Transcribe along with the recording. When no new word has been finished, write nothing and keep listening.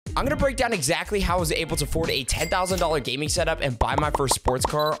I'm gonna break down exactly how I was able to afford a $10,000 gaming setup and buy my first sports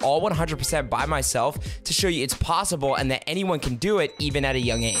car, all 100% by myself, to show you it's possible and that anyone can do it even at a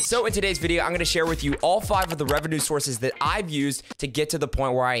young age. So in today's video, I'm gonna share with you all 5 of the revenue sources that I've used to get to the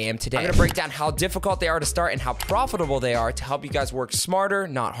point where I am today. I'm gonna break down how difficult they are to start and how profitable they are to help you guys work smarter,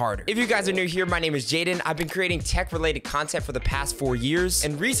 not harder. If you guys are new here, my name is Jaden. I've been creating tech-related content for the past 4 years,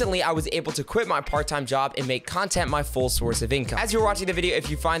 and recently I was able to quit my part-time job and make content my full source of income. As you're watching the video, if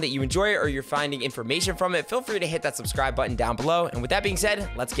you find that you enjoy it or you're finding information from it, feel free to hit that subscribe button down below. And with that being said,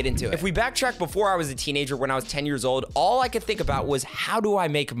 let's get into it. If we backtrack before I was a teenager, when I was 10 years old, all I could think about was, how do I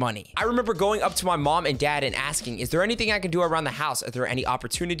make money? I remember going up to my mom and dad and asking, is there anything I can do around the house? Are there any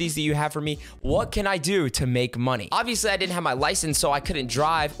opportunities that you have for me? What can I do to make money? Obviously, I didn't have my license, so I couldn't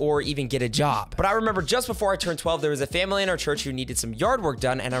drive or even get a job. But I remember just before I turned 12, there was a family in our church who needed some yard work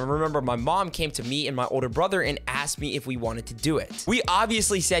done, and I remember my mom came to me and my older brother and asked me if we wanted to do it. We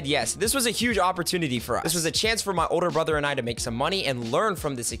obviously said yes. This was a huge opportunity for us. This was a chance for my older brother and I to make some money and learn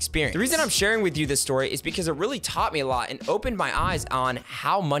from this experience. The reason I'm sharing with you this story is because it really taught me a lot and opened my eyes on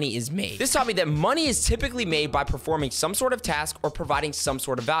how money is made. This taught me that money is typically made by performing some sort of task or providing some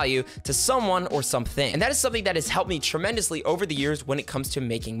sort of value to someone or something. And that is something that has helped me tremendously over the years when it comes to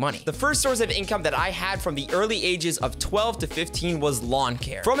making money. The first source of income that I had from the early ages of 12 to 15 was lawn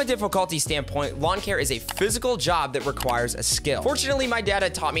care. From a difficulty standpoint, lawn care is a physical job that requires a skill. Fortunately, my dad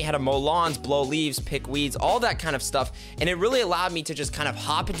had taught me how to mow lawns, blow leaves, pick weeds, all that kind of stuff, and it really allowed me to just kind of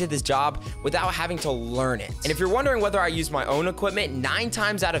hop into this job without having to learn it. And if you're wondering whether I use my own equipment, 9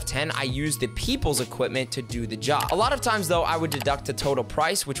 times out of 10, I use the people's equipment to do the job. A lot of times though, I would deduct the total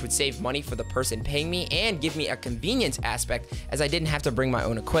price, which would save money for the person paying me and give me a convenience aspect, as I didn't have to bring my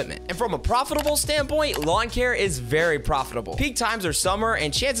own equipment. And from a profitable standpoint, lawn care is very profitable. Peak times are summer,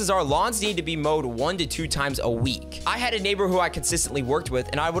 and chances are lawns need to be mowed 1 to 2 times a week. I had a neighbor who I consistently worked with,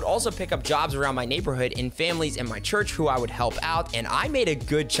 and I would also pick up jobs around my neighborhood in families in my church who I would help out, and I made a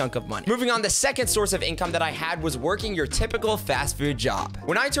good chunk of money. Moving on, the second source of income that I had was working your typical fast food job.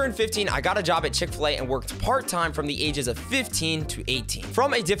 When I turned 15, I got a job at Chick-fil-A and worked part-time from the ages of 15 to 18.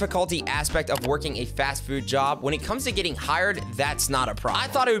 From a difficulty aspect of working a fast food job, when it comes to getting hired, that's not a problem. I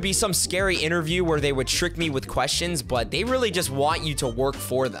thought it would be some scary interview where they would trick me with questions, but they really just want you to work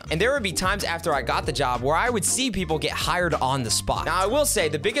for them. And there would be times after I got the job where I would see people get hired on the spot. Now, I will say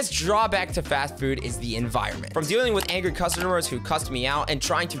the biggest drawback to fast food is the environment. From dealing with angry customers who cussed me out and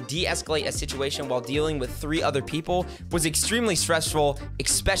trying to de-escalate a situation while dealing with 3 other people was extremely stressful,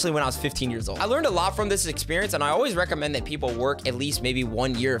 especially when I was 15 years old. I learned a lot from this experience, and I always recommend that people work at least maybe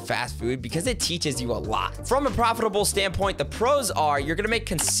 1 year of fast food because it teaches you a lot. From a profitable standpoint, the pros are you're gonna make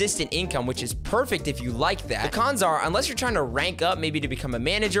consistent income, which is perfect if you like that. The cons are, unless you're trying to rank up, maybe to become a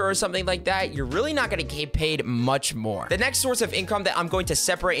manager or something like that, you're really not gonna get paid much more. The next source of income that I'm going to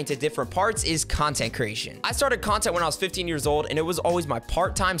separate into different parts is content creation. I started content when I was 15 years old, and it was always my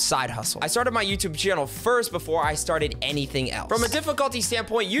part-time side hustle. I started my YouTube channel first before I started anything else. From a difficulty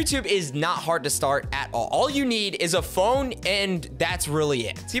standpoint, YouTube is not hard to start at all. All you need is a phone, and that's really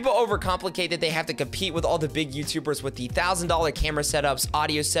it. People overcomplicate that they have to compete with all the big YouTubers with the $1,000 camera setups,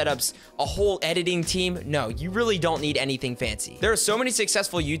 audio setups, a whole editing team. No, you really don't need anything fancy. There are so many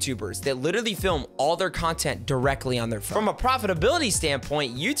successful YouTubers that literally film all their content directly on their phone. From a profitability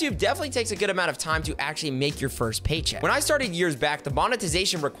standpoint, YouTube definitely takes a good amount of time to actually make your first paycheck. When I started years back, the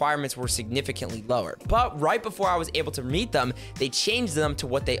monetization requirements were significantly lower, but right before I was able to meet them, they changed them to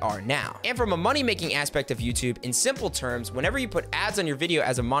what they are now. And from a money-making aspect of YouTube, in simple terms, whenever you put ads on your video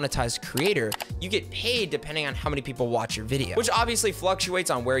as a monetized creator, you get paid depending on how many people watch your video, which obviously fluctuates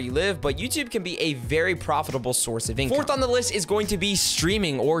on where you live, but YouTube can be a very profitable source of income. Fourth on the list is going to be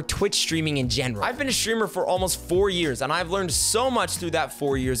streaming, or Twitch streaming in general. I've been a streamer for almost 4 years, and I've learned so much through that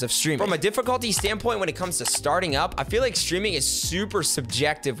 4 years of streaming. From a difficulty standpoint, when it comes to starting up, I feel like streaming is super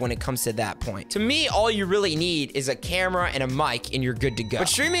subjective when it comes to that point. To me, all you really need is a camera and a mic, and you're good to go. But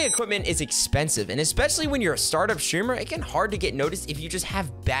streaming equipment is expensive, and especially when you're a startup streamer, it can hard to get noticed if you just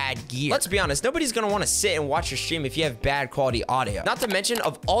have bad gear. Let's be honest, nobody's gonna wanna sit and watch your stream if you have bad quality audio. Not to mention,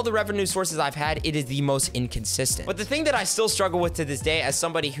 of all the revenue sources I've had, it is the most inconsistent. But the thing that I still struggle with to this day as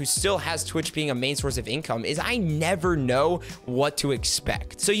somebody who still has Twitch being a main source of income is I never know what to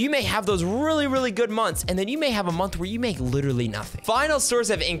expect. So you may have those really good months, and then you may have a month where you make literally nothing. Final source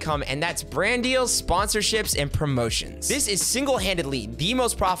of income, and that's brand deals, sponsorships, and promotions. This is single-handedly the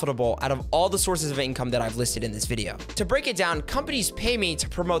most profitable out of all the sources of income that I've listed in this video. To break it down, companies pay me to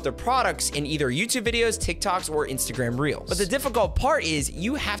promote their products in either YouTube videos, TikToks, or Instagram Reels. But the difficult part is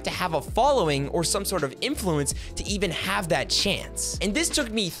you have to have a following or some sort of influence to even have that chance. And this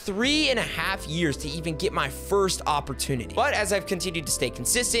took me 3.5 years to even get my first opportunity. But as I've continued continued to stay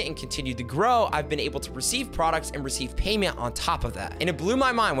consistent and continued to grow, I've been able to receive products and receive payment on top of that. And it blew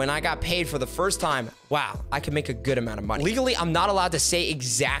my mind when I got paid for the first time. Wow, I could make a good amount of money. Legally, I'm not allowed to say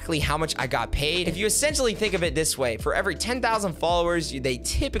exactly how much I got paid. If you essentially think of it this way, for every 10,000 followers, they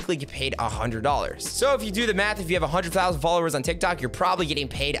typically get paid $100. So if you do the math, if you have 100,000 followers on TikTok, you're probably getting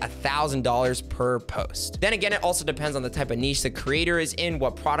paid $1,000 per post. Then again, it also depends on the type of niche the creator is in,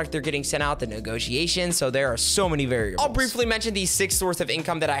 what product they're getting sent out, the negotiation. So there are so many variables. I'll briefly mention the 6th source of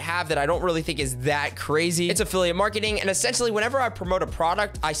income that I have that I don't really think is that crazy. It's affiliate marketing. And essentially, whenever I promote a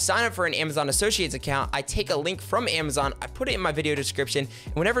product, I sign up for an Amazon Associates account. I take a link from Amazon, I put it in my video description,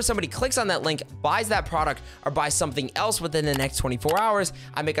 and whenever somebody clicks on that link, buys that product, or buys something else within the next 24 hours,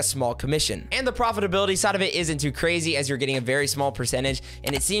 I make a small commission. And the profitability side of it isn't too crazy, as you're getting a very small percentage,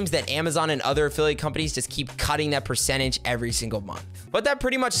 and it seems that Amazon and other affiliate companies just keep cutting that percentage every single month. But that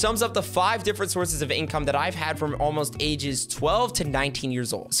pretty much sums up the 5 different sources of income that I've had from almost ages 12 to 19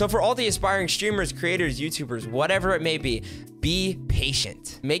 years old. So for all the aspiring streamers, creators, YouTubers, whatever it may be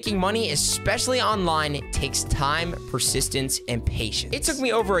patient. Making money, especially online, takes time, persistence, and patience. It took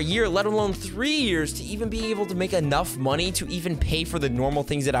me over a year, let alone 3 years, to even be able to make enough money to even pay for the normal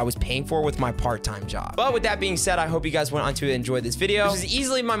things that I was paying for with my part-time job. But with that being said, I hope you guys went on to enjoy this video. This is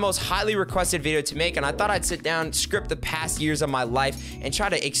easily my most highly requested video to make, and I thought I'd sit down, script the past years of my life, and try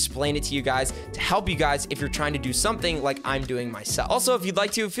to explain it to you guys to help you guys if you're trying to do something like I'm doing myself. Also, if you'd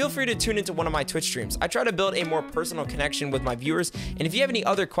like to, feel free to tune into one of my Twitch streams. I try to build a more personal connection with my viewers, and if you have any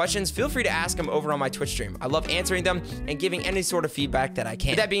other questions, feel free to ask them over on my Twitch stream. I love answering them and giving any sort of feedback that I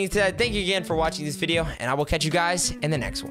can. With that being said, thank you again for watching this video, and I will catch you guys in the next one.